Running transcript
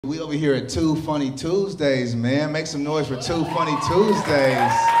We over here at Two Funny Tuesdays, man. Make some noise for Two Funny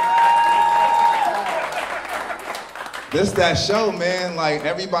Tuesdays. This that show, man. Like,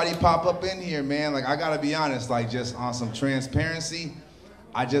 everybody pop up in here, man. Like, I gotta be honest, like, just on some transparency,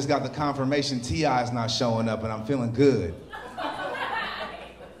 I just got the confirmation T.I.'s not showing up, and I'm feeling good.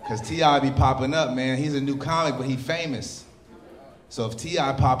 Cause T.I. be popping up, man. He's a new comic, but he famous. So if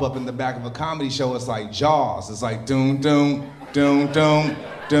T.I. pop up in the back of a comedy show, it's like Jaws. It's like doom, doom, doom, doom,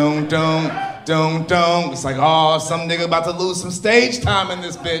 doom, doom, doom, doom. It's like, oh, some nigga about to lose some stage time in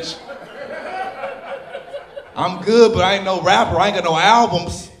this bitch. I'm good, but I ain't no rapper. I ain't got no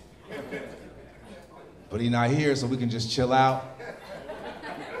albums. But he not here, so we can just chill out.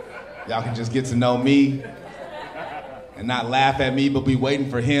 Y'all can just get to know me and not laugh at me, but be waiting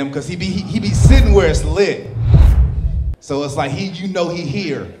for him, because he be sitting where it's lit. So it's like you know he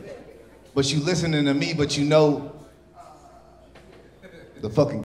here, but you listening to me, but you know the fucking